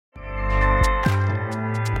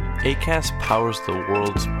Acast powers the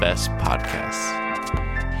world's best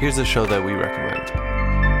podcasts. Here's a show that we recommend.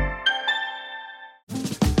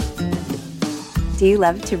 Do you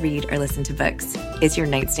love to read or listen to books? Is your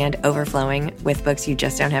nightstand overflowing with books you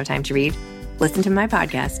just don't have time to read? Listen to my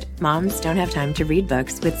podcast, Moms Don't Have Time to Read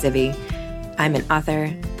Books with Zibby. I'm an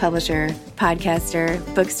author, publisher, podcaster,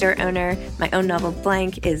 bookstore owner. My own novel,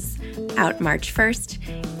 Blank, is out March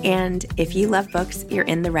 1st. And if you love books, you're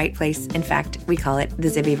in the right place. In fact, we call it the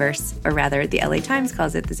Zibbyverse, or rather, the LA Times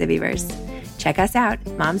calls it the Zibbyverse. Check us out,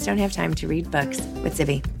 Moms Don't Have Time to Read Books with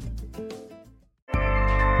Zibby.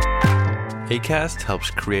 Acast helps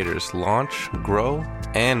creators launch, grow,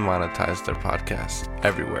 and monetize their podcasts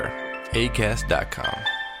everywhere. Acast.com.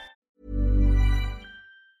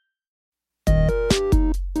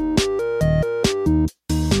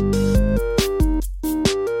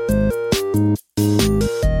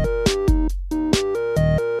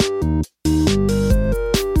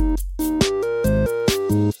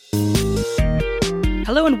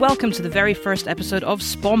 Hello and welcome to the very first episode of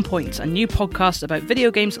Spawnpoint, a new podcast about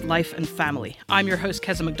video games, life and family. I'm your host,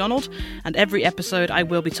 Keza McDonald, and every episode I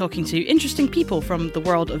will be talking to interesting people from the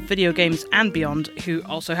world of video games and beyond who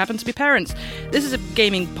also happen to be parents. This is a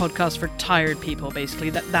gaming podcast for tired people, basically.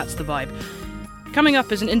 That's the vibe. Coming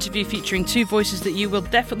up is an interview featuring two voices that you will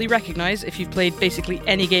definitely recognise if you've played basically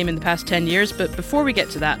any game in the past 10 years, but before we get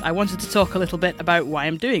to that, I wanted to talk a little bit about why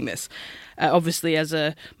I'm doing this. Obviously, as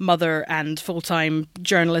a mother and full-time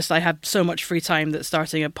journalist, I have so much free time that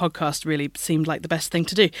starting a podcast really seemed like the best thing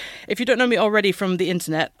to do. If you don't know me already from the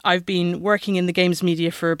internet, I've been working in the games media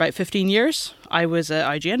for about 15 years. I was at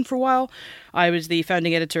IGN for a while. I was the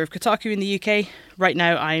founding editor of Kotaku in the UK. Right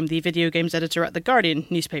now, I'm the video games editor at The Guardian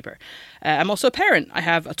newspaper. I'm also a parent. I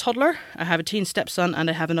have a toddler, I have a teen stepson, and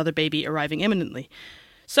I have another baby arriving imminently.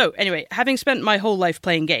 So anyway, having spent my whole life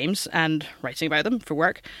playing games and writing about them for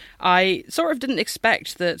work, I sort of didn't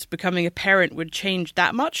expect that becoming a parent would change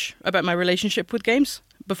that much about my relationship with games.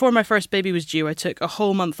 Before my first baby was due, I took a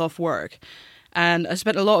whole month off work, and I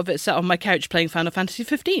spent a lot of it sat on my couch playing Final Fantasy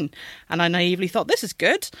 15. And I naively thought, this is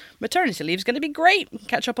good. Maternity leave is going to be great.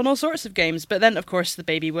 Catch up on all sorts of games. But then, of course, the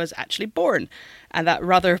baby was actually born. And that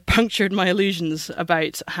rather punctured my illusions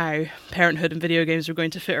about how parenthood and video games were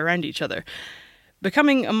going to fit around each other.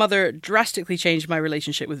 Becoming a mother drastically changed my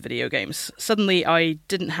relationship with video games. Suddenly, I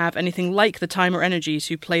didn't have anything like the time or energy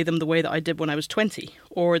to play them the way that I did when I was 20,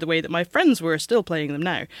 or the way that my friends were still playing them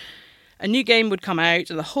now. A new game would come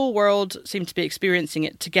out, and the whole world seemed to be experiencing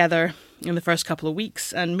it together in the first couple of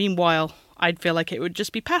weeks, and meanwhile, I'd feel like it would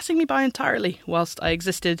just be passing me by entirely whilst I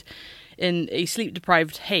existed in a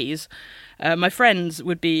sleep-deprived haze. My friends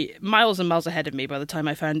would be miles and miles ahead of me by the time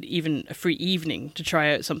I found even a free evening to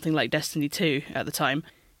try out something like Destiny 2 at the time.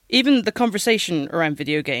 Even the conversation around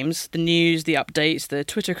video games, the news, the updates, the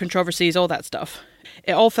Twitter controversies, all that stuff,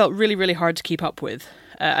 it all felt really, really hard to keep up with.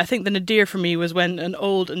 I think the nadir for me was when an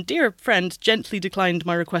old and dear friend gently declined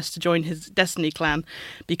my request to join his Destiny clan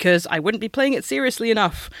because I wouldn't be playing it seriously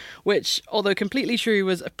enough, which, although completely true,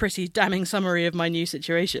 was a pretty damning summary of my new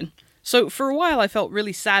situation. So for a while I felt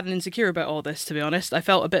really sad and insecure about all this, to be honest. I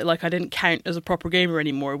felt a bit like I didn't count as a proper gamer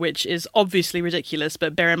anymore, which is obviously ridiculous,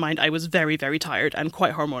 but bear in mind I was very, very tired and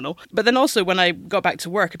quite hormonal. But then also when I got back to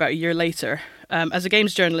work about a year later, as a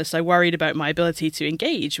games journalist, I worried about my ability to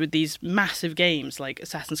engage with these massive games like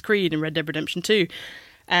Assassin's Creed and Red Dead Redemption 2.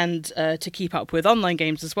 And to keep up with online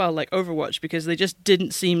games as well, like Overwatch, because they just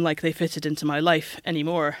didn't seem like they fitted into my life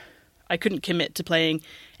anymore. I couldn't commit to playing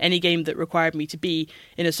any game that required me to be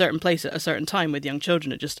in a certain place at a certain time with young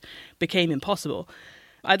children. It just became impossible.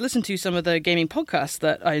 I'd listen to some of the gaming podcasts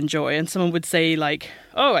that I enjoy, and someone would say, like,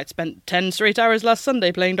 oh, I'd spent 10 straight hours last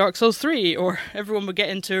Sunday playing Dark Souls 3, or everyone would get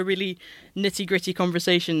into a really nitty-gritty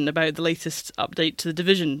conversation about the latest update to The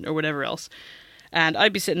Division or whatever else. And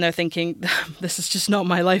I'd be sitting there thinking, this is just not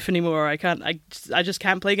my life anymore. I just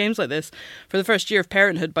can't play games like this. For the first year of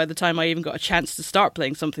parenthood, by the time I even got a chance to start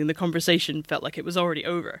playing something, the conversation felt like it was already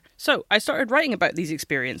over. So I started writing about these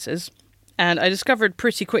experiences, and I discovered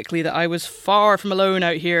pretty quickly that I was far from alone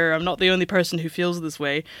out here. I'm not the only person who feels this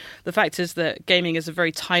way. The fact is that gaming is a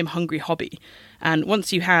very time-hungry hobby. And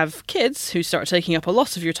once you have kids who start taking up a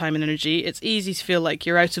lot of your time and energy, it's easy to feel like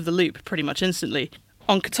you're out of the loop pretty much instantly.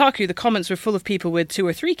 On Kotaku, the comments were full of people with 2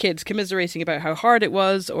 or 3 kids commiserating about how hard it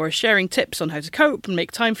was, or sharing tips on how to cope and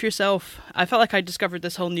make time for yourself. I felt like I discovered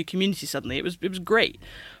this whole new community suddenly. It was great.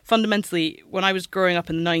 Fundamentally, when I was growing up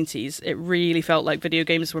in the 90s, it really felt like video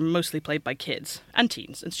games were mostly played by kids, and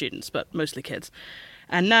teens and students, but mostly kids.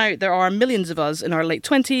 And now there are millions of us in our late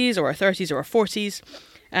 20s or our 30s or our 40s,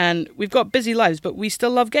 and we've got busy lives, but we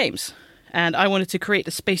still love games. and I wanted to create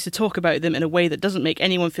a space to talk about them in a way that doesn't make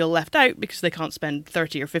anyone feel left out because they can't spend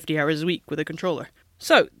 30 or 50 hours a week with a controller.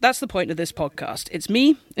 So, that's the point of this podcast. It's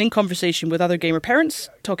me, in conversation with other gamer parents,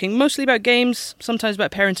 talking mostly about games, sometimes about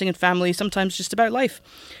parenting and family, sometimes just about life.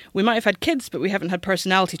 We might have had kids, but we haven't had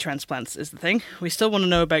personality transplants, is the thing. We still want to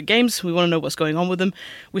know about games, we want to know what's going on with them,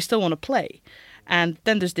 we still want to play. And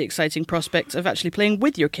then there's the exciting prospect of actually playing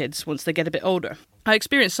with your kids once they get a bit older. I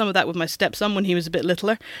experienced some of that with my stepson when he was a bit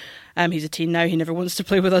littler. He's a teen now, he never wants to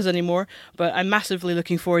play with us anymore, but I'm massively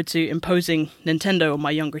looking forward to imposing Nintendo on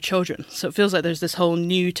my younger children. So it feels like there's this whole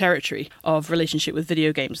new territory of relationship with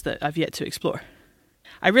video games that I've yet to explore.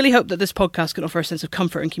 I really hope that this podcast can offer a sense of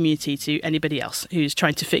comfort and community to anybody else who's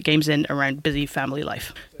trying to fit games in around busy family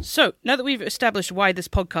life. So, now that we've established why this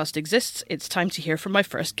podcast exists, it's time to hear from my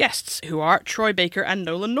first guests, who are Troy Baker and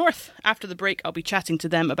Nolan North. After the break, I'll be chatting to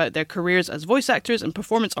them about their careers as voice actors and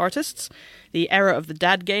performance artists, the era of the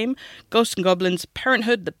dad game, Ghosts and Goblins,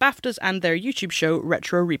 Parenthood, the BAFTAs, and their YouTube show,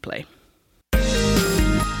 Retro Replay.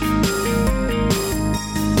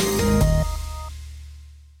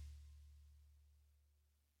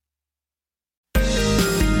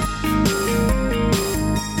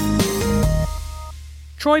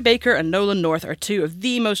 Troy Baker and Nolan North are two of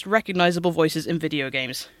the most recognisable voices in video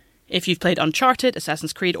games. If you've played Uncharted,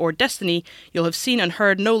 Assassin's Creed or Destiny, you'll have seen and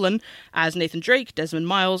heard Nolan as Nathan Drake, Desmond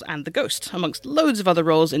Miles and the Ghost, amongst loads of other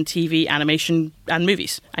roles in TV, animation and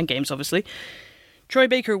movies, and games obviously. Troy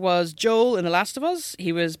Baker was Joel in The Last of Us,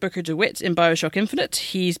 he was Booker DeWitt in Bioshock Infinite,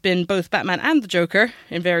 he's been both Batman and the Joker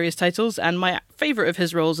in various titles, and my favourite of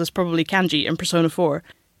his roles is probably Kanji in Persona 4.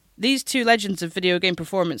 These two legends of video game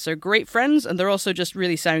performance are great friends, and they're also just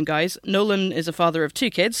really sound guys. Nolan is a father of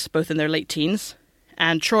 2 kids, both in their late teens,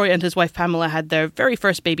 and Troy and his wife Pamela had their very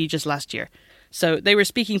first baby just last year. So they were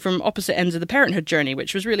speaking from opposite ends of the parenthood journey,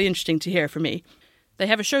 which was really interesting to hear for me. They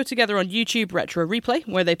have a show together on YouTube, Retro Replay,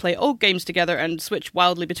 where they play old games together and switch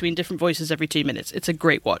wildly between different voices every 2 minutes. It's a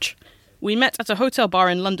great watch. We met at a hotel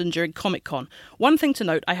bar in London during Comic-Con. One thing to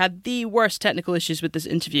note, I had the worst technical issues with this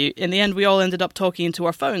interview. In the end, we all ended up talking into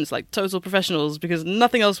our phones like total professionals because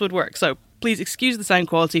nothing else would work. So please excuse the sound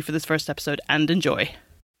quality for this first episode and enjoy.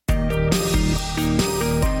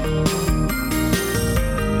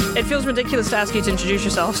 It feels ridiculous to ask you to introduce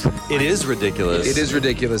yourselves. It is ridiculous. It is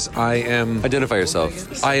ridiculous. Identify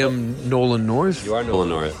yourself. I am Nolan North. You are Nolan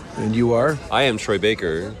North. And you are? I am Troy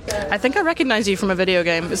Baker. I think I recognize you from a video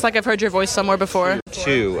game. It's like I've heard your voice somewhere before.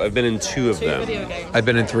 2. I've been in 2 of them. Video games. I've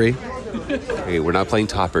been in 3. Hey, we're not playing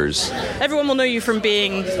toppers. Everyone will know you from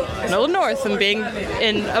being Nolan North and being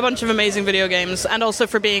in a bunch of amazing video games, and also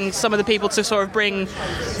for being some of the people to sort of bring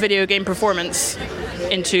video game performance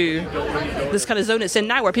into this kind of zone it's in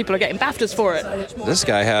now where people are getting BAFTAs for it. This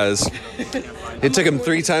guy has. It took him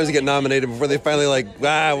 3 times to get nominated before they finally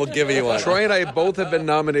we'll give you one. Troy and I both have been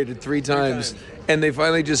nominated 3 times, and they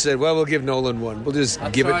finally just said, well, we'll give Nolan one. We'll just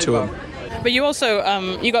give it to him. But you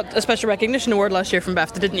also, you got a special recognition award last year from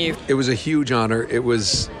BAFTA, didn't you? It was a huge honor. It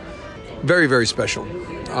was very, very special,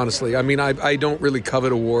 honestly. I mean, I don't really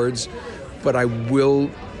covet awards, but I will,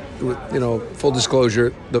 full disclosure,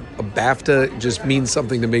 a BAFTA just means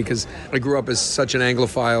something to me because I grew up as such an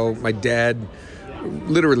Anglophile. My dad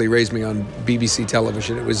literally raised me on BBC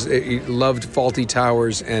television. He loved Fawlty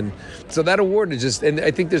Towers, and so that award is just, and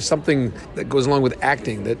I think there's something that goes along with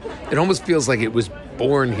acting that it almost feels like it was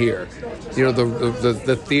born here.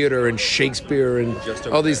 The theater and Shakespeare and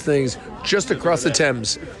all these things just across the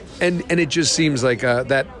Thames, and it just seems like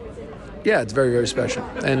that. Yeah, it's very, very special,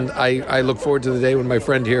 and I look forward to the day when my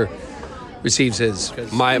friend here receives his.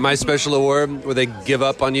 My special award where they give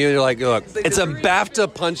up on you. You're like, look, it's a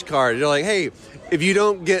BAFTA punch card. You're like, hey, if you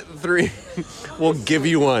don't get 3, we'll give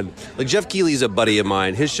you one. Like Jeff Keighley's a buddy of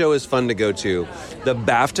mine. His show is fun to go to. The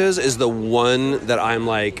BAFTAs is the one that I'm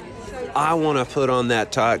like, I want to put on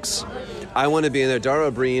that tux. I want to be in there. Dara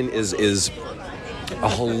O'Brien is a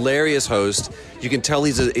hilarious host. You can tell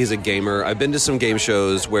he's a gamer. I've been to some game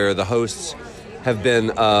shows where the hosts have been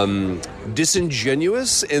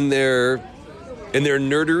disingenuous in their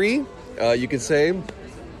nerdery, you could say. I'm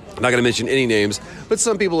not going to mention any names, but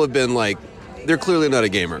some people have been like, they're clearly not a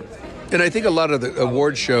gamer. And I think a lot of the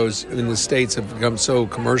award shows in the States have become so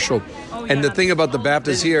commercial. And the thing about the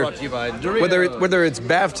BAFTAs here, whether it's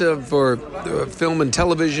BAFTA for film and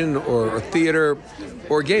television or theater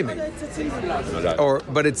or gaming,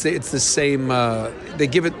 but it's the same. They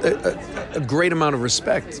give it a great amount of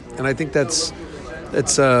respect, and I think that's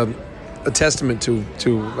a testament to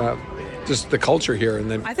just the culture here. And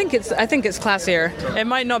then I think it's classier. It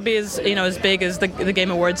might not be as as big as the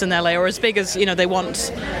Game Awards in LA, or as big as they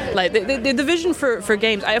want. Like the vision for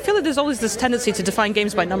games. I feel like there's always this tendency to define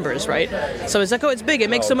games by numbers, right? So it's like, oh, it's big, it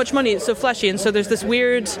makes so much money, it's so flashy, and so there's this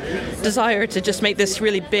weird desire to just make this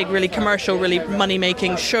really big, really commercial, really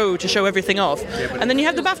money-making show to show everything off. And then you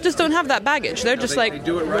have the BAFTAs don't have that baggage. They're just like,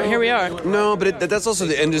 here we are. No, but that's also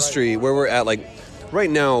the industry where we're at. Like right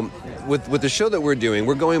now, with the show that we're doing,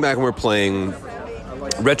 we're going back and we're playing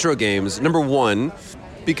retro games. Number one,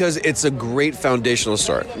 because it's a great foundational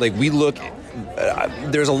start. Like we look.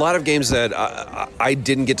 There's a lot of games that I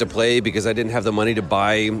didn't get to play because I didn't have the money to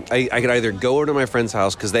buy. I could either go over to my friend's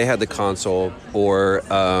house because they had the console, or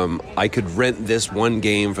I could rent this one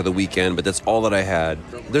game for the weekend, but that's all that I had.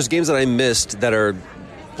 There's games that I missed that are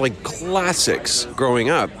like classics growing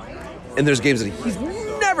up, and there's games that he's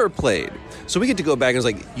never played. So we get to go back and it's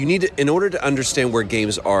like, you need to, in order to understand where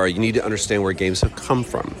games are, you need to understand where games have come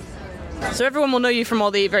from. So everyone will know you from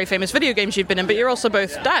all the very famous video games you've been in, but you're also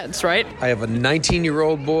both dads, right? I have a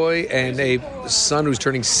 19-year-old boy and a son who's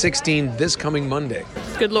turning 16 this coming Monday.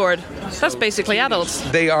 Good Lord. That's basically adults.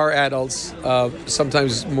 They are adults,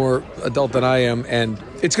 sometimes more adult than I am, and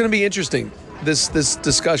it's going to be interesting. This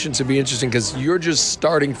discussion should be interesting because you're just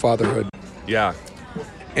starting fatherhood. Yeah.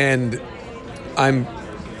 And I'm,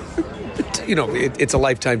 it's a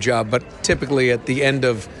lifetime job, but typically at the end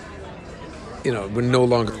of we're no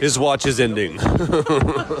longer... His watch is ending.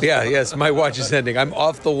 Yes, my watch is ending. I'm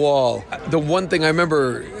off the wall. The one thing I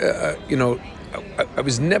remember, I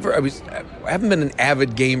haven't been an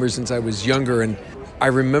avid gamer since I was younger, and I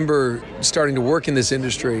remember starting to work in this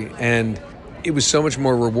industry, and it was so much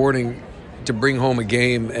more rewarding to bring home a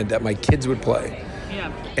game and that my kids would play.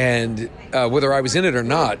 Yeah. And whether I was in it or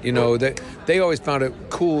not, they always found it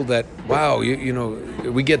cool that, wow,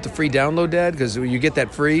 we get the free download, Dad, because you get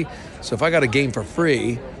that free. So if I got a game for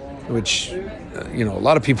free, which, a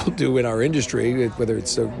lot of people do in our industry, whether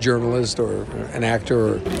it's a journalist or an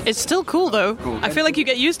actor. It's still cool, though. I feel like you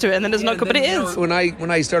get used to it, and then it's not cool, but it is. When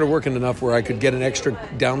I started working enough where I could get an extra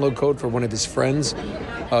download code for one of his friends,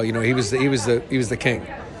 he was the king.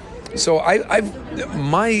 So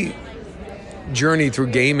my journey through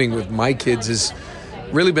gaming with my kids has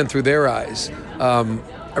really been through their eyes.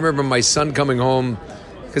 I remember my son coming home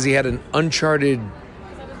because he had an Uncharted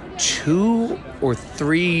 2 or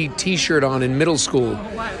 3 t-shirt on in middle school,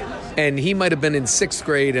 and he might have been in 6th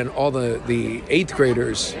grade, and all the 8th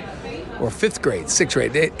graders, or 5th grade, 6th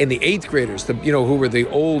grade, and the 8th graders, who were the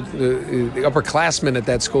upperclassmen at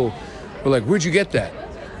that school, were like, "Where'd you get that?"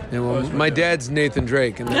 And well, my dad's Nathan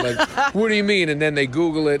Drake, and they're like, "What do you mean?" And then they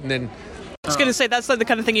Google it, and then I was going to say, that's like the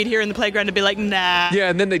kind of thing you'd hear in the playground and be like, nah. Yeah,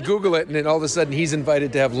 and then they Google it, and then all of a sudden he's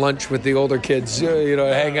invited to have lunch with the older kids,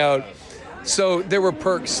 hang out. So there were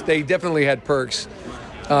perks. They definitely had perks.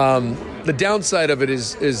 The downside of it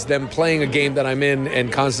is them playing a game that I'm in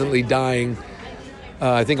and constantly dying.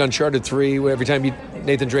 I think Uncharted 3, every time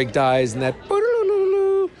Nathan Drake dies, and that...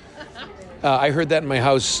 I heard that in my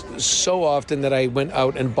house so often that I went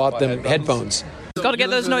out and bought them headphones. Got to get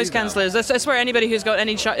those noise cancellers. I swear anybody who's got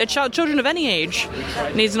any children of any age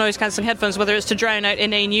needs noise cancelling headphones, whether it's to drown out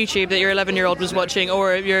inane YouTube that your 11-year-old was watching,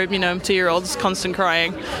 or your 2-year-old's constant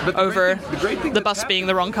crying over the bus being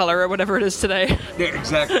the wrong color or whatever it is today. Yeah,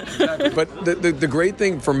 exactly. But the great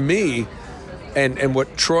thing for me, and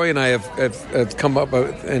what Troy and I have come up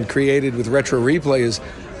with and created with Retro Replay, is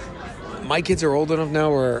my kids are old enough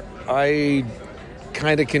now where I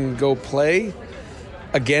kind of can go play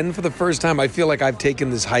again for the first time. I feel like I've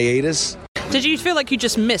taken this hiatus. Did you feel like you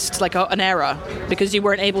just missed like an era because you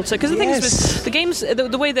weren't able to? Because the thing is with the games,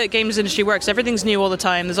 the way that games industry works, everything's new all the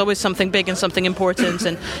time. There's always something big and something important.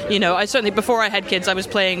 And I certainly, before I had kids, I was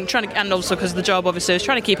and also because of the job, obviously, I was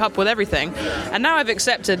trying to keep up with everything. And now I've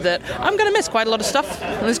accepted that I'm going to miss quite a lot of stuff.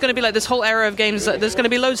 And there's going to be like this whole era of games that there's going to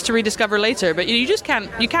be loads to rediscover later. But you just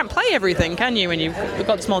can't play everything, can you? When you've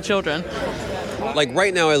got small children. Like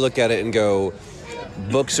right now, I look at it and go,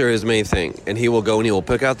 books are his main thing, and he will go and he will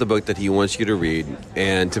pick out the book that he wants you to read,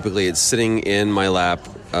 and typically it's sitting in my lap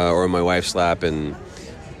or in my wife's lap and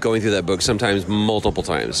going through that book sometimes multiple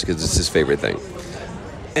times because it's his favorite thing.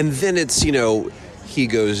 And then it's, he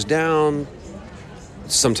goes down,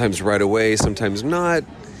 sometimes right away, sometimes not,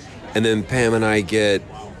 and then Pam and I get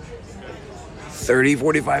 30,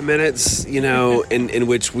 45 minutes, in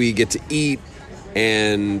which we get to eat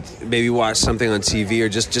and maybe watch something on TV or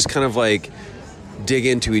just kind of like dig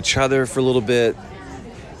into each other for a little bit,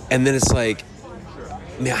 and then it's like,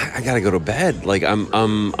 man, I gotta go to bed. Like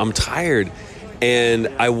I'm tired, and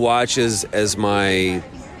I watch as my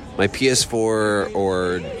my PS4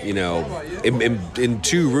 or, you know, in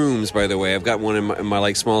 2 rooms, by the way. I've got one in my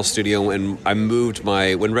like small studio, and I moved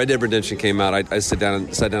when Red Dead Redemption came out, I sat down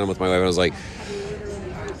with my wife and I was like,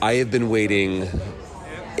 I have been waiting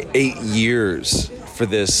 8 years for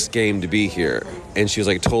this game to be here. And she was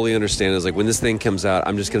like, totally understand. I was like, when this thing comes out,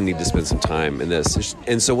 I'm just going to need to spend some time in this.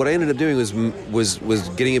 And so what I ended up doing was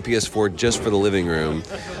getting a PS4 just for the living room,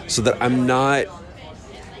 so that I'm not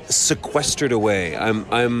sequestered away.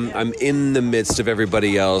 I'm in the midst of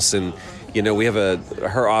everybody else, and you know, we have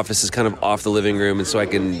her office is kind of off the living room, and so I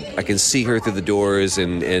can see her through the doors,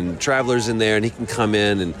 and Traveler's in there, and he can come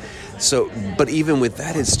in, and so. But even with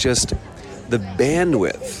that, it's just the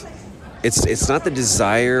bandwidth. It's not the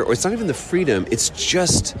desire, or it's not even the freedom. It's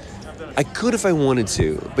just, I could if I wanted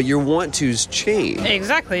to, but your want to's change.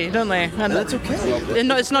 Exactly, don't they? And that's okay.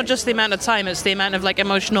 It's not just the amount of time; it's the amount of like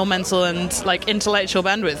emotional, mental, and like intellectual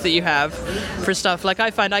bandwidth that you have for stuff. Like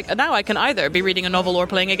I find now I can either be reading a novel or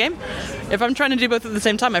playing a game. If I'm trying to do both at the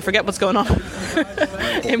same time, I forget what's going on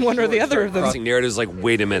in one or the other of them. Crossing narratives, like,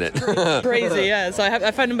 wait a minute. Crazy, yeah. So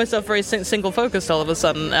I find myself very single focused all of a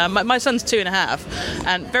sudden. My son's 2.5,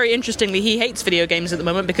 and very interestingly, he hates video games at the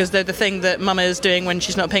moment because they're the thing that Mama is doing when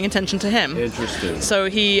she's not paying attention to him. Interesting. So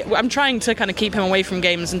I'm trying to kind of keep him away from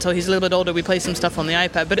games until he's a little bit older. We play some stuff on the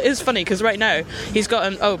iPad, but it is funny because right now he's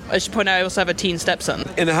got I should point out, I also have a teen stepson.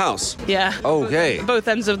 In the house? Yeah. Okay. Both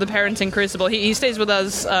ends of the parenting crucible. He stays with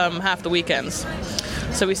us half the weekends,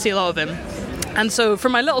 so we see a lot of him. And so for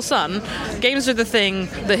my little son, games are the thing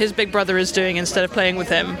that his big brother is doing instead of playing with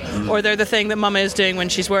him, or they're the thing that Mama is doing when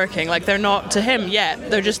she's working. Like, they're not to him yet.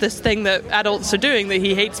 They're just this thing that adults are doing that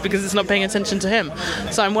he hates because it's not paying attention to him.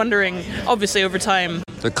 So I'm wondering, obviously over time,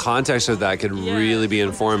 the context of that could really be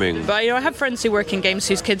informing. But, I have friends who work in games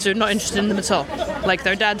whose kids are not interested in them at all. Like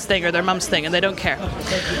their dad's thing or their mum's thing, and they don't care.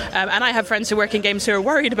 And I have friends who work in games who are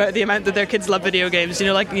worried about the amount that their kids love video games.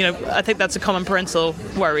 I think that's a common parental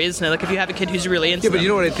worry, isn't it? Like, if you have a kid who's really into but them. You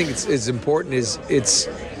know what I think is important is it's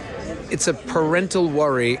a parental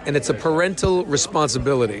worry, and it's a parental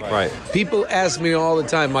responsibility. Right. People ask me all the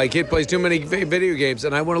time, my kid plays too many video games,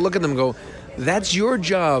 and I want to look at them and go, that's your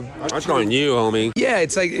job. That's on you, homie. Yeah,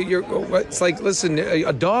 it's like listen,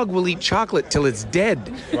 a dog will eat chocolate till it's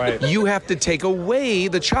dead. Right. You have to take away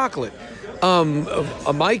the chocolate.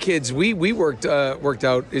 My kids, we worked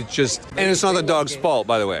out. It's just, and it's not the dog's fault,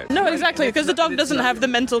 by the way. No, exactly, because the dog doesn't have the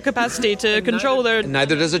mental capacity to control their.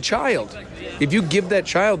 Neither does a child. If you give that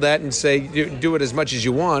child that and say do it as much as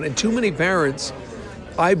you want, and too many parents,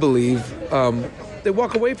 I believe, they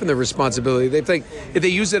walk away from their responsibility. They think if they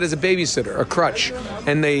use it as a babysitter, a crutch,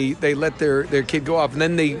 and they let their kid go off, and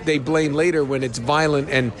then they blame later when it's violent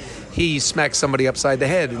and he smacks somebody upside the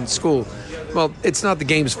head in school. Well, it's not the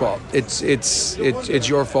game's fault. It's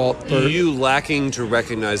your fault. You lacking to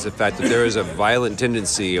recognize the fact that there is a violent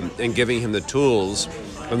tendency, and giving him the tools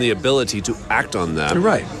and the ability to act on that.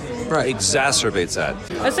 Right. Exacerbates that.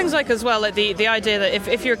 There's things like, as well, like the idea that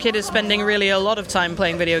if your kid is spending really a lot of time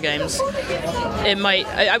playing video games, it might.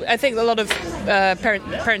 I think a lot of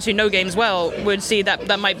parents who know games well would see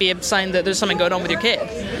that might be a sign that there's something going on with your kid.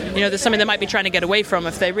 There's something they might be trying to get away from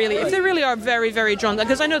if they really are very, very drawn.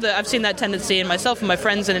 Because I know that I've seen that tendency in myself and my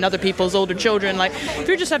friends and in other people's older children. Like, if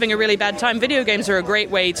you're just having a really bad time, video games are a great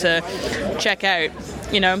way to check out.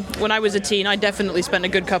 When I was a teen, I definitely spent a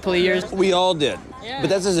good couple of years. We all did. Yeah.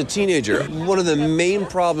 But that's as a teenager. One of the main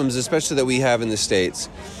problems, especially that we have in the States,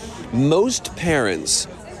 most parents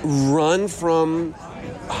run from,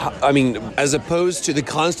 as opposed to they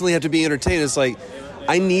constantly have to be entertained. It's like,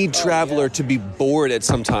 I need Traveler to be bored at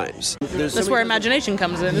some times. That's where imagination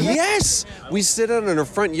comes in, isn't it? Yes! We sit out in our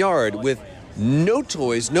front yard with no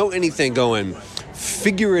toys, no anything, going,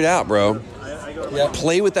 figure it out, bro. Yep.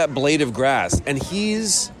 Play with that blade of grass. And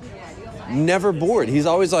he's never bored. He's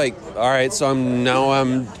always like, all right, so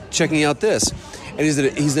I'm checking out this. And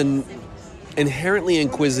he's an inherently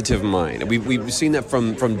inquisitive mind. We've seen that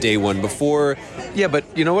from day one before. Yeah, but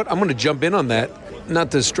you know what? I'm going to jump in on that.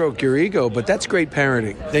 Not to stroke your ego, but that's great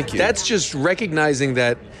parenting. Thank you. That's just recognizing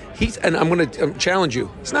that and I'm going to challenge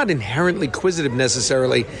you. He's not inherently inquisitive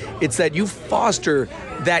necessarily. It's that you foster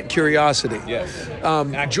that curiosity. Yes.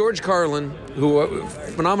 George Carlin, who a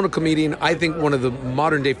phenomenal comedian, I think one of the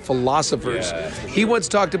modern day philosophers. Yeah. He once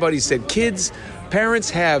talked about, he said, parents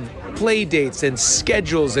have play dates and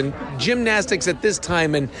schedules and gymnastics at this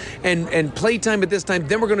time and playtime at this time,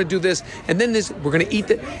 then we're going to do this, and then this, we're going to eat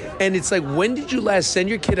that. And it's like, when did you last send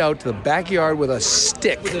your kid out to the backyard with a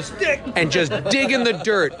stick and just dig in the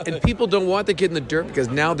dirt? And people don't want the kid in the dirt because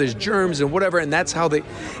now there's germs and whatever, and that's how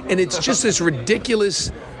and it's just this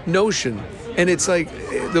ridiculous notion. And it's like,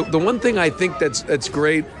 the one thing I think that's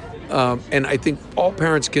great and I think all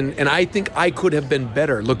parents can, and I think I could have been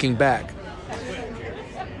better looking back.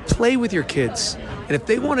 Play with your kids, and if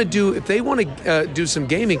they want to do some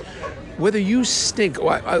gaming, whether you stink.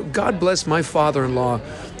 God bless my father-in-law,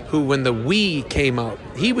 who, when the Wii came out,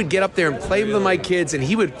 he would get up there and play with my kids, and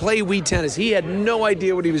he would play Wii tennis. He had no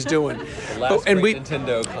idea what he was doing.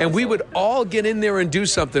 And we would all get in there and do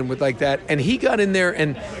something with like that. And he got in there,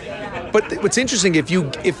 but what's interesting, if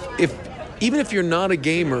even if you're not a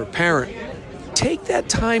gamer, parent, take that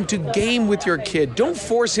time to game with your kid. Don't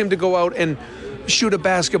force him to go out and shoot a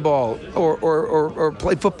basketball or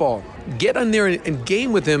play football. Get on there and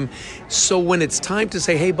game with him, so when it's time to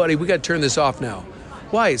say, hey, buddy, we got to turn this off now.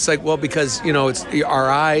 Why? It's like, well, because, it's our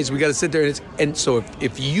eyes. We got to sit there. And so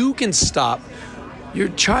if you can stop, your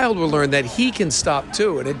child will learn that he can stop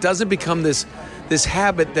too. And it doesn't become this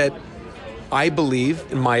habit that I believe,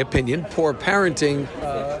 in my opinion, poor parenting.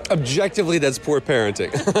 Objectively, that's poor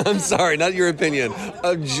parenting. I'm sorry, not your opinion.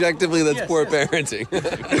 Objectively, that's poor parenting.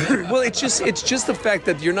 Well, it's just the fact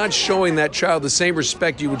that you're not showing that child the same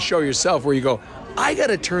respect you would show yourself, where you go, I got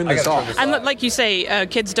to turn this off. And like you say,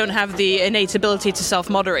 kids don't have the innate ability to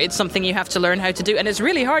self-moderate. It's something you have to learn how to do. And it's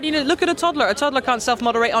really hard. Look at a toddler. A toddler can't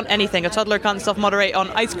self-moderate on anything. A toddler can't self-moderate on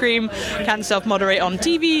ice cream, can't self-moderate on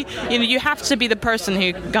TV. You have to be the person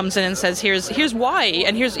who comes in and says, here's why.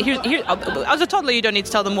 And here's as a toddler, you don't need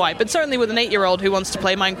to tell them why. But certainly with an 8-year-old who wants to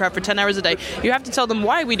play Minecraft for 10 hours a day, you have to tell them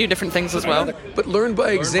why we do different things as well. But learn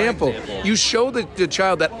by example. You show the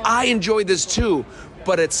child that I enjoy this too.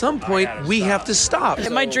 But at some point, we have to stop.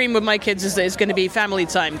 My dream with my kids is that it's going to be family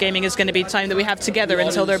time. Gaming is going to be time that we have together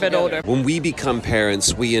until they're a bit older. When we become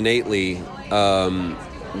parents, we innately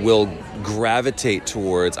will gravitate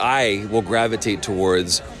towards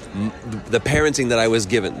the parenting that I was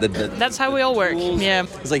given. That's how we all work. Yeah.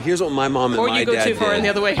 It's like, here's what my mom and my dad did. Or you go too far in the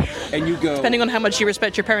other way. And you go... Depending on how much you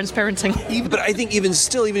respect your parents' parenting. But I think even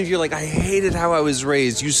if you're like, I hated how I was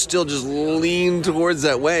raised, you still just lean towards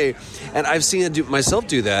that way. And I've seen myself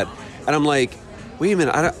do that. And I'm like, wait a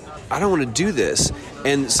minute, I don't want to do this.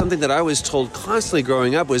 And something that I was told constantly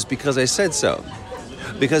growing up was because I said so.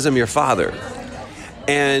 Because I'm your father.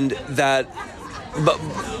 And that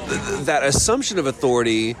assumption of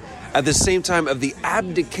authority, at the same time of the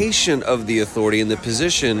abdication of the authority and the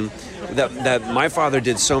position that my father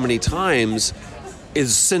did so many times,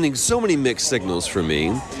 is sending so many mixed signals for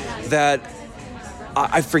me that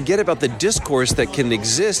I forget about the discourse that can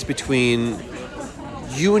exist between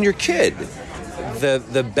you and your kid.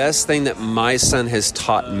 The best thing that my son has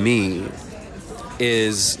taught me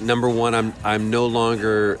is, number one, I'm no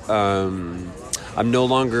longer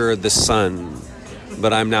the son,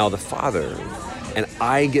 but I'm now the father, and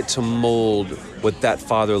I get to mold what that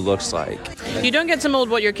father looks like. You don't get to mold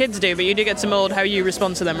what your kids do, but you do get to mold how you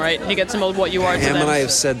respond to them, right? You get to mold what you are to them. And when I have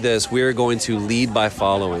said this, we are going to lead by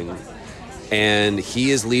following, and he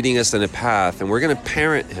is leading us in a path, and we're going to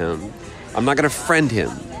parent him. I'm not going to friend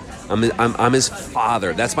him. I'm his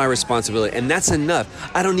father. That's my responsibility, and that's enough.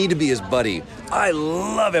 I don't need to be his buddy. I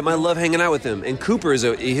love him. I love hanging out with him. And Cooper his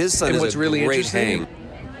son is a great hang.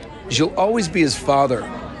 You'll always be his father.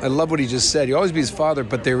 I love what he just said. You'll always be his father,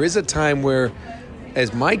 but there is a time where,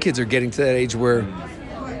 as my kids are getting to that age, where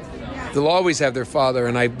they'll always have their father,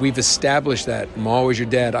 and we've established that. I'm always your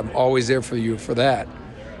dad. I'm always there for you for that,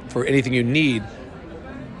 for anything you need.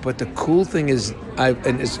 But the cool thing is,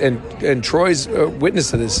 and Troy's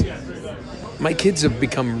witness to this, my kids have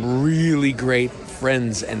become really great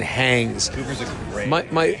friends and hangs. Cooper's a great.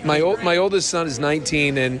 My oldest son is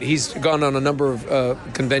 19, and he's gone on a number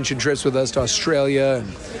of convention trips with us to Australia,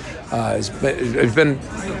 and he's been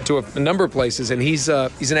to a number of places. And he's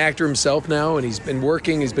an actor himself now, and he's been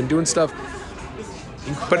working. He's been doing stuff.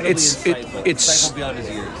 But it's beyond his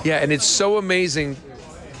years. Yeah, and it's so amazing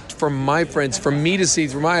for my friends, for me to see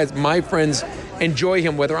through my eyes, my friends enjoy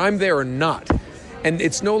him whether I'm there or not. And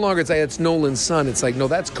it's no longer, it's Nolan's son. It's like, no,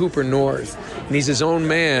 that's Cooper North. And he's his own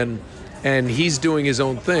man, and he's doing his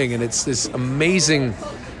own thing. And it's this amazing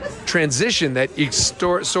transition that you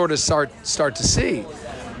sort of start to see.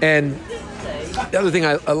 And the other thing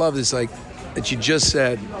I love is, like, that you just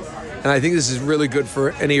said, and I think this is really good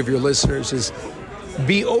for any of your listeners, is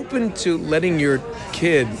be open to letting your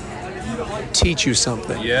kid teach you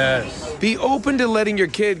something. Yes. Be open to letting your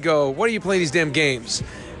kid go, what are you playing these damn games?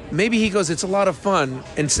 Maybe he goes, it's a lot of fun.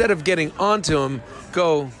 Instead of getting onto him,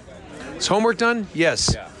 go, is homework done?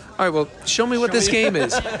 Yes. Yeah. All right, well, show me what this game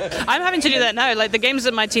is. I'm having to do that now. Like, the games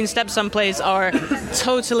that my teen stepson plays are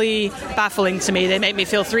totally baffling to me. They make me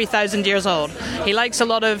feel 3,000 years old. He likes a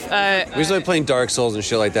lot of... We started playing Dark Souls and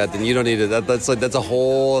shit like that, then you don't need it. That's a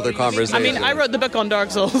whole other conversation. I mean, I wrote the book on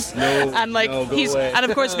Dark Souls. And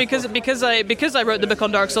of course, because I wrote the book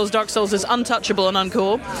on Dark Souls is untouchable and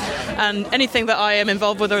uncool. And anything that I am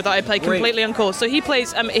involved with or that I play completely uncool. So he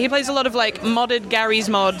plays a lot of like modded Gary's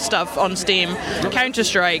Mod stuff on Steam,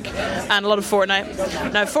 Counter-Strike, and a lot of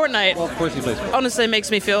Fortnite. Now Fortnite, well, of course he plays Fortnite. Honestly, it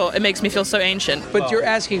makes me feel so ancient. But you're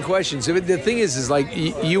asking questions. The thing is like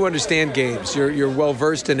you understand games. You're well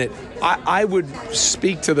versed in it. I would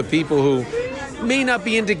speak to the people who may not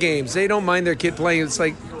be into games. They don't mind their kid playing. It's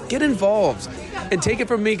like, get involved and take it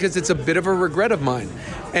from me, because it's a bit of a regret of mine.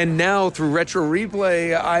 And now through Retro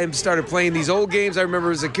Replay, I started playing these old games I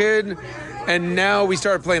remember as a kid. And now we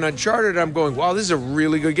started playing Uncharted, and I'm going, wow, this is a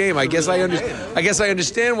really good game. I guess I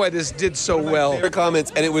understand why this did so well. Favorite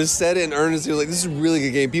comments, and it was said in earnest. He was like, this is a really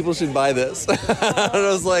good game. People should buy this. And I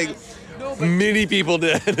was like, many people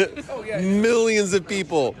did. Millions of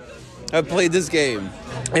people have played this game.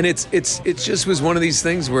 And it just was one of these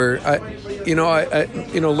things where I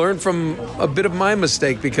learned from a bit of my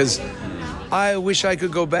mistake, because I wish I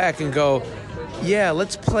could go back and go, yeah,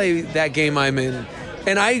 let's play that game I'm in.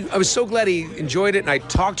 And I was so glad he enjoyed it, and I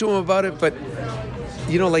talked to him about it. But,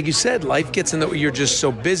 like you said, life gets in the way. You're just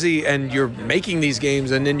so busy, and you're making these games,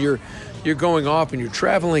 and then you're going off and you're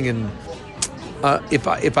traveling. And if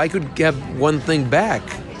I could get one thing back,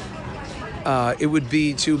 it would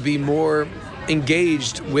be to be more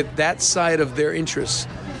engaged with that side of their interests.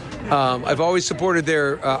 I've always supported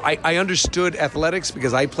I understood athletics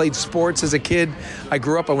because I played sports as a kid. I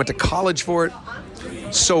grew up, I went to college for it.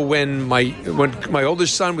 So when my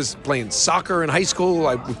oldest son was playing soccer in high school,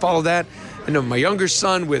 I would follow that. And then my younger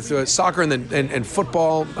son with soccer and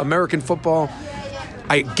football, American football,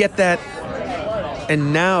 I get that.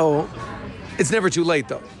 And now, it's never too late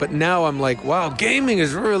though. But now I'm like, wow, gaming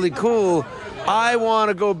is really cool. I want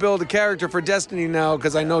to go build a character for Destiny now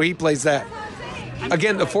because I know he plays that.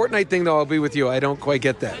 Again, the Fortnite thing, though, I'll be with you. I don't quite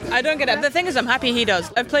get that. I don't get it. The thing is, I'm happy he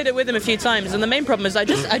does. I've played it with him a few times, and the main problem is I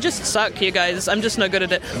just suck, you guys. I'm just no good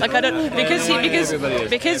at it. Like, I don't,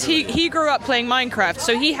 because he grew up playing Minecraft,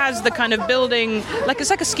 so he has the kind of building, like,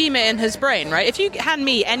 it's like a schema in his brain, right? If you hand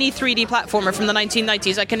me any 3D platformer from the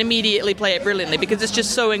 1990s, I can immediately play it brilliantly because it's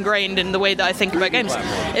just so ingrained in the way that I think about games.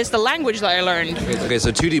 It's the language that I learned. Okay,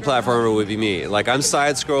 so 2D platformer would be me. Like, I'm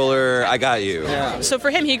side scroller. I got you. Yeah. So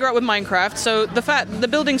for him, he grew up with Minecraft, so the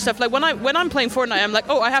building stuff, like when I'm playing Fortnite, I'm like,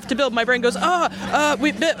 oh, I have to build. My brain goes, and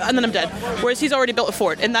then I'm dead. Whereas he's already built a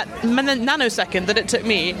fort in that nanosecond that it took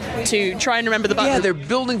me to try and remember the button. Yeah, they're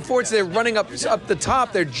building forts. They're running up the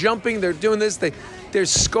top. They're jumping. They're doing this. They're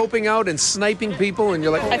scoping out and sniping people, and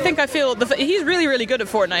you're like... I think I feel... he's really, really good at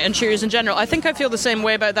Fortnite and shooters in general. I think I feel the same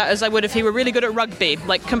way about that as I would if he were really good at rugby.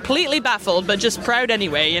 Like, completely baffled, but just proud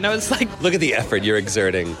anyway, It's like... Look at the effort you're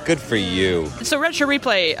exerting. Good for you. So Retro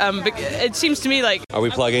Replay, it seems to me like... Are we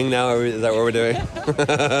plugging now? Is that what we're doing?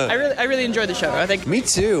 I really enjoy the show, I think. Me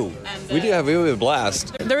too. We have a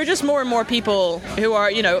blast. There are just more and more people who are,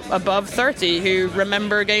 above 30 who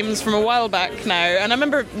remember games from a while back now. And I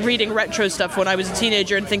remember reading retro stuff when I was a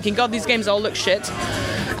teenager and thinking, God, these games all look shit.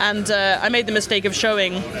 And I made the mistake of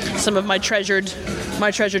showing some of my treasured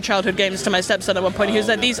childhood games to my stepson at one point. He was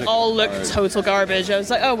like, these all look total garbage. I was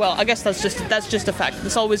like, oh well, I guess that's just a fact.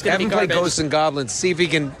 It's always going to be garbage. Haven't played Ghosts and Goblins. See if he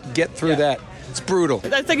can get through that. It's brutal.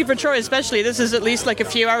 I'm thinking for Troy especially, this is at least like a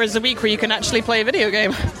few hours a week where you can actually play a video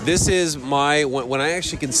game. This is when I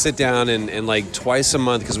actually can sit down and like twice a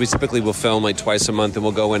month, because we typically will film like twice a month, and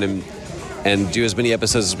we'll go in and do as many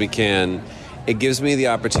episodes as we can. It gives me the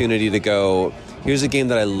opportunity to go, here's a game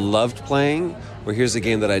that I loved playing, or here's a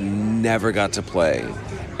game that I never got to play.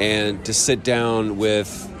 And to sit down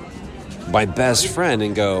with my best friend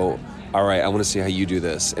and go, all right, I want to see how you do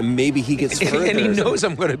this. And maybe he gets further. And he knows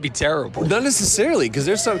I'm going to be terrible. Not necessarily, because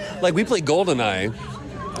there's some... Like, we played GoldenEye,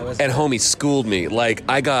 and homie schooled me. Like,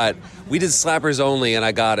 we did slappers only, and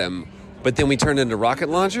I got him. But then we turned into rocket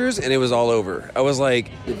launchers, and it was all over. I was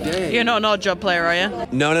like... You're not an odd job player, are you?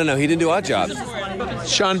 No. He didn't do odd jobs.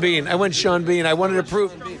 Sean Bean. I went Sean Bean. I wanted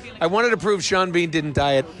to prove Sean Bean didn't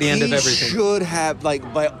die at the end of everything. He should have,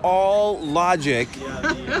 like, by all logic,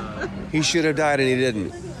 he should have died, and he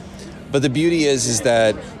didn't. But the beauty is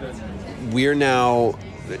that we're now...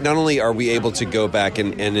 Not only are we able to go back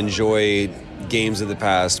and enjoy games of the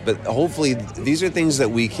past, but hopefully these are things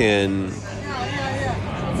that we can...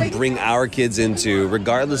 bring our kids into,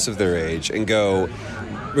 regardless of their age, and go,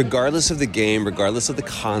 regardless of the game, regardless of the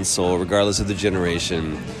console, regardless of the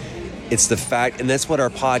generation, It's the fact, and that's what our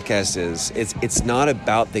podcast is. It's not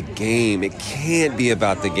about the game. It can't be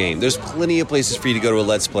about the game. There's plenty of places for you to go to a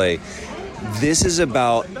Let's Play. This is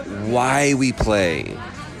about why we play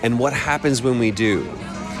and what happens when we do.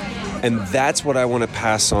 And that's what I want to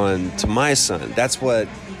pass on to my son. That's what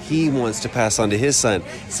he wants to pass on to his son.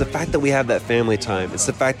 It's the fact that we have that family time. It's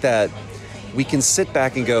the fact that we can sit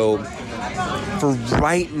back and go, for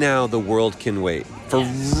right now, the world can wait. For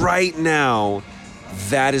right now,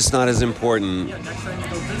 that is not as important.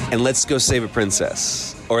 And let's go save a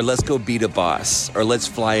princess, or let's go beat a boss, or let's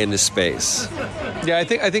fly into space. Yeah, I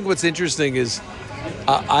think what's interesting is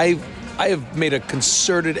I have made a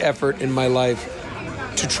concerted effort in my life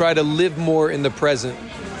to try to live more in the present.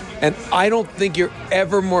 And I don't think you're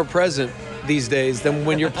ever more present these days than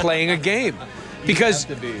when you're playing a game. Because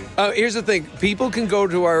here's the thing. People can go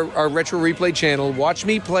to our Retro Replay channel, watch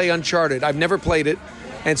me play Uncharted. I've never played it.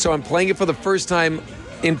 And so I'm playing it for the first time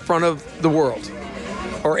in front of the world.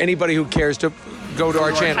 Or anybody who cares to go to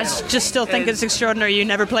our channel. I just still think it's extraordinary you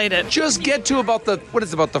never played it. Just get to about the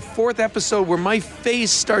fourth episode where my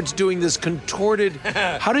face starts doing this contorted...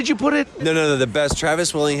 How did you put it? No. The best.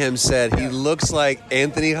 Travis Willingham said he looks like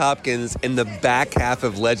Anthony Hopkins in the back half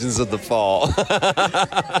of Legends of the Fall.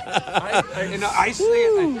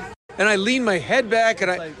 And I lean my head back,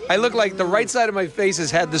 and I look like the right side of my face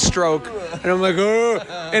has had the stroke. And I'm like, oh.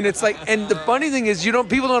 And it's like... And the funny thing is,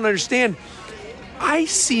 people don't understand. I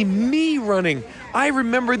see me running. I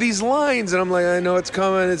remember these lines, and I'm like, I know it's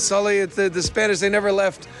coming. It's Sully. It's the Spanish. They never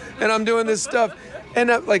left. And I'm doing this stuff. And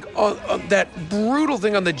that brutal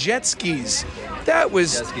thing on the jet skis, that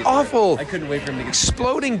was awful. I couldn't wait for him to get...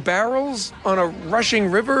 Exploding barrels on a rushing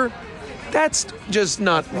river. That's just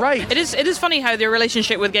not right. It is funny how your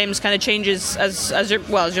relationship with games kind of changes as your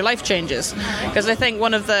life changes. Because I think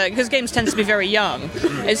because games tend to be very young,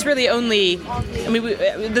 it's really only... I mean,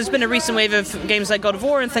 there's been a recent wave of games like God of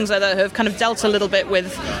War and things like that who have kind of dealt a little bit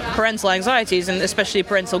with parental anxieties and especially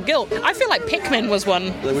parental guilt. I feel like Pikmin was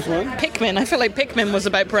one. Which one? Pikmin. I feel like Pikmin was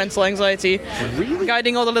about parental anxiety. Really?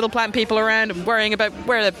 Guiding all the little plant people around and worrying about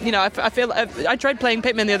where... I tried playing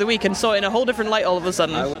Pikmin the other week and saw it in a whole different light all of a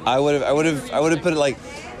sudden. I would have put it like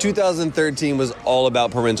 2013 was all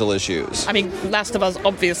about parental issues. I mean, Last of Us,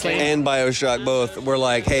 obviously. And BioShock both were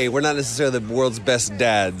like, hey, we're not necessarily the world's best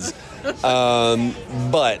dads.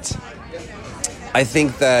 But I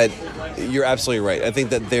think that you're absolutely right. I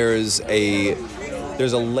think that there's a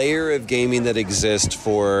layer of gaming that exists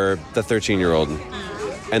for the 13-year-old.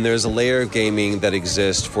 And there's a layer of gaming that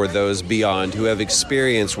exists for those beyond who have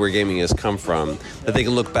experienced where gaming has come from, that they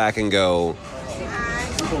can look back and go,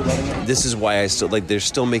 this is why I still they're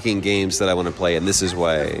still making games that I want to play, and this is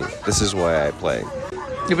why I play.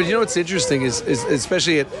 Yeah, but you know what's interesting is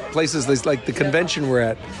especially at places like the convention we're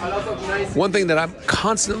at, one thing that I'm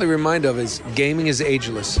constantly reminded of is gaming is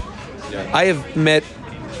ageless. Yeah. I have met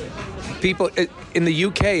people in the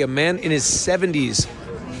UK, a man in his 70s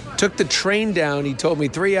took the train down. He told me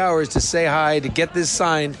 3 hours to say hi, to get this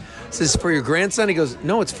signed. Is this for your grandson? He goes,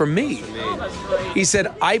 no, it's for me. He said,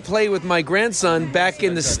 I play with my grandson back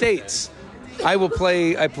in the States. I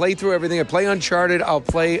play through everything. I play Uncharted. I'll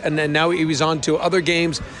play, and then now he was on to other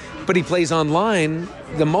games, but he plays online,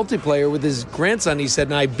 the multiplayer with his grandson. He said,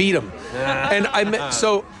 and I beat him. And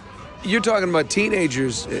so you're talking about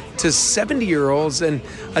teenagers to 70-year-olds, and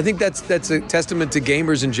I think that's a testament to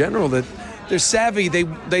gamers in general, that they're savvy. They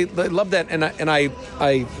love that, and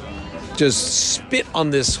I just spit on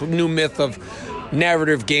this new myth of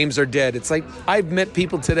narrative games are dead. It's like I've met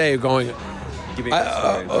people today going,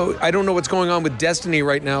 I don't know what's going on with Destiny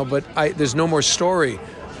right now, but there's no more story.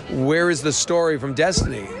 Where is the story from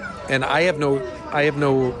Destiny? And I have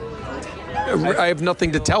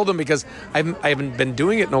nothing to tell them because I haven't been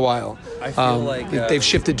doing it in a while. I feel like they've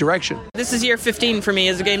shifted direction. This is year 15 for me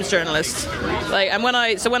as a games journalist. And when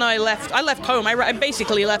I left home. I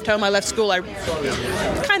basically left home. I left school. I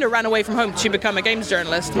kind of ran away from home to become a games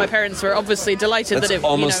journalist. My parents were obviously delighted that it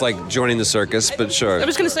almost like joining the circus, but sure. I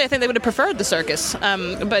was going to say I think they would have preferred the circus,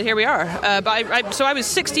 but here we are. So I was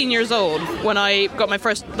 16 years old when I got my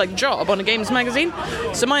first job on a games magazine.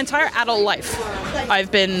 So my entire adult life,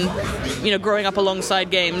 I've been growing up alongside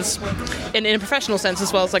games in a professional sense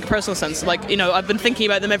as well as a personal sense. I've been thinking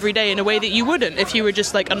about them every day in a way that you wouldn't if you were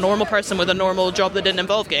just a normal person with a normal job that didn't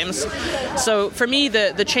involve games. So for me,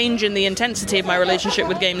 the change in the intensity of my relationship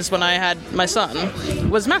with games when I had my son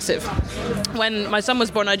was massive. When my son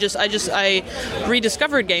was born, I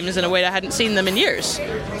rediscovered games in a way I hadn't seen them in years,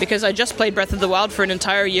 because I just played Breath of the Wild for an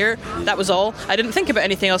entire year. That was all. I didn't think about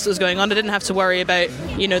anything else that was going on. I didn't have to worry about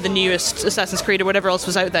the newest Assassin's Creed or whatever else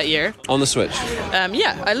was out that year. On the Switch.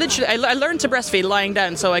 Yeah, I learned to breastfeed lying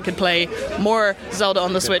down so I could play more Zelda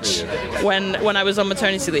on the Switch when I was on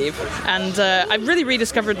maternity leave. And I really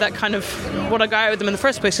rediscovered that kind of what I got out of them in the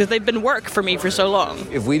first place, because they've been work for me for so long.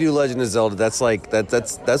 If we do Legend of Zelda, that's like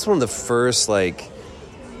that's one of the first, like,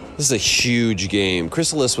 this is a huge game.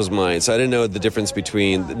 Chrysalis was mine, so I didn't know the difference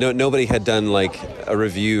between... nobody had done, like, a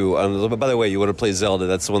review on... By the way, you want to play Zelda,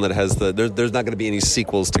 that's the one that has the... There's not going to be any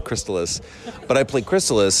sequels to Chrysalis. But I played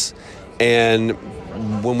Chrysalis, and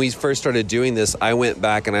when we first started doing this, I went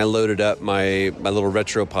back and I loaded up my little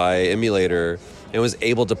RetroPie emulator and was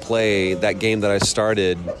able to play that game that I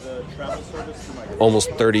started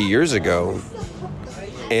almost 30 years ago.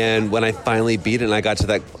 And when I finally beat it and I got to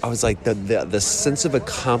that, I was like, the sense of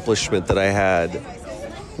accomplishment that I had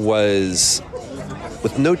was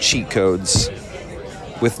with no cheat codes,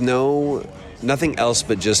 with nothing else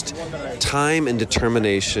but just time and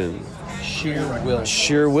determination.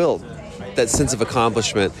 Sheer will. That sense of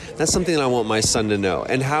accomplishment. That's something that I want my son to know.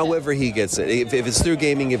 And however he gets it, if it's through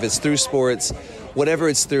gaming, if it's through sports, whatever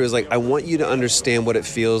it's through, is like, I want you to understand what it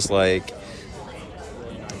feels like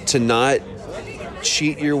to not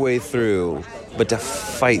cheat your way through, but to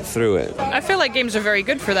fight through it. I feel like games are very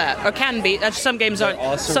good for that, or can be. Some games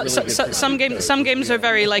aren't. Some games are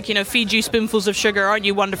very, like, feed you spoonfuls of sugar, aren't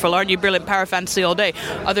you wonderful, aren't you brilliant, power fantasy all day.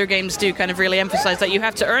 Other games do kind of really emphasize that you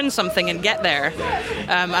have to earn something and get there.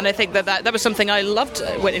 And I think that was something I loved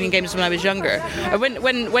in games when I was younger.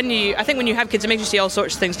 When you have kids, it makes you see all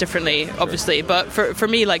sorts of things differently, obviously. But for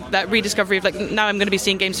me, like, that rediscovery of, like, now I'm going to be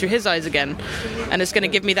seeing games through his eyes again, and it's going to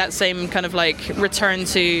give me that same kind of, like, return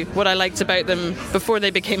to what I liked about them before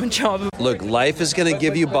they became a job. Look, life is going to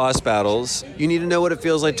give you boss battles. You need to know what it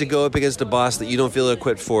feels like to go up against a boss that you don't feel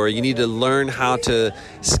equipped for. You need to learn how to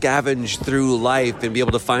scavenge through life and be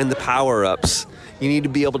able to find the power-ups. You need to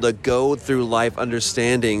be able to go through life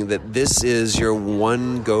understanding that this is your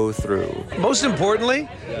one go-through. Most importantly,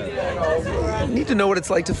 you need to know what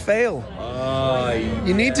it's like to fail.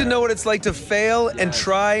 You need to know what it's like to fail and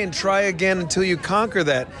try again until you conquer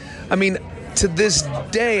that. I mean, to this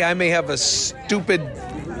day, I may have a stupid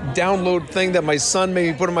download thing that my son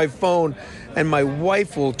made me put on my phone, and my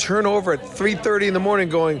wife will turn over at 3:30 in the morning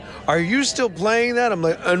going, "Are you still playing that?" I'm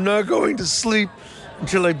like, "I'm not going to sleep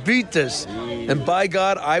until I beat this." And by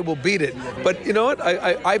God, I will beat it. But you know what?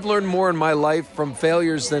 I've learned more in my life from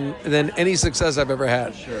failures than any success I've ever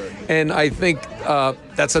had. Sure. And I think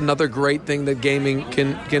that's another great thing that gaming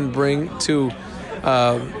can bring to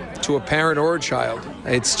a parent or a child.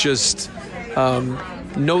 It's just...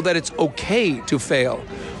 know that it's okay to fail,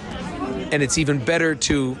 and it's even better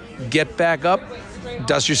to get back up,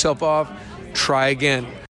 dust yourself off, try again.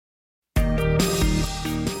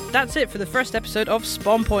 That's it for the first episode of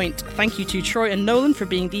Spawnpoint. Thank you to Troy and Nolan for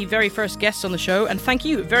being the very first guests on the show, and thank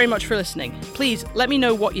you very much for listening. Please let me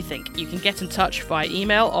know what you think. You can get in touch via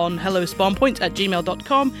email on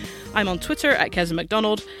hellospawnpoint@gmail.com. I'm on Twitter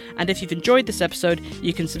 @KezaMcDonald, and if you've enjoyed this episode,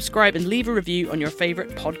 you can subscribe and leave a review on your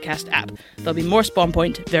favourite podcast app. There'll be more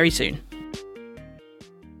Spawnpoint very soon.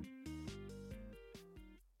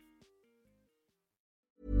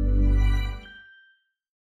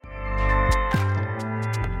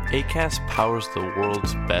 Acast powers the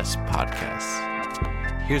world's best podcasts.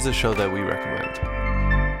 Here's a show that we recommend.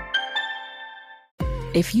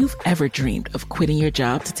 If you've ever dreamed of quitting your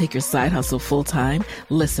job to take your side hustle full-time,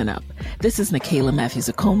 listen up. This is Nicaila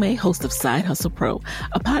Matthews-Okome, host of Side Hustle Pro,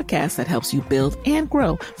 a podcast that helps you build and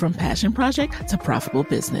grow from passion project to profitable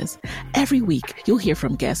business. Every week, you'll hear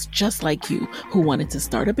from guests just like you who wanted to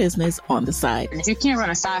start a business on the side. If you can't run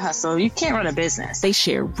a side hustle, you can't run a business. They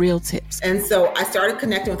share real tips. And so I started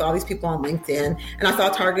connecting with all these people on LinkedIn, and I saw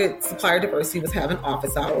Target Supplier Diversity was having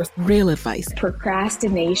office hours. Real advice.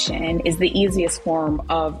 Procrastination is the easiest form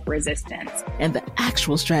of resistance. And the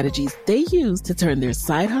actual strategies they use to turn their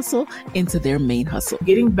side hustle into their main hustle.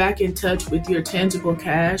 Getting back in touch with your tangible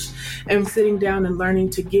cash and sitting down and learning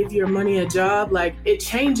to give your money a job, like, it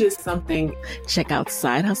changes something. Check out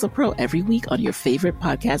Side Hustle Pro every week on your favorite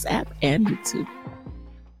podcast app and YouTube.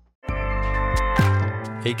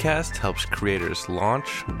 Acast helps creators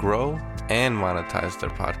launch, grow, and monetize their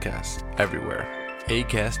podcasts everywhere.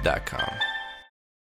 Acast.com.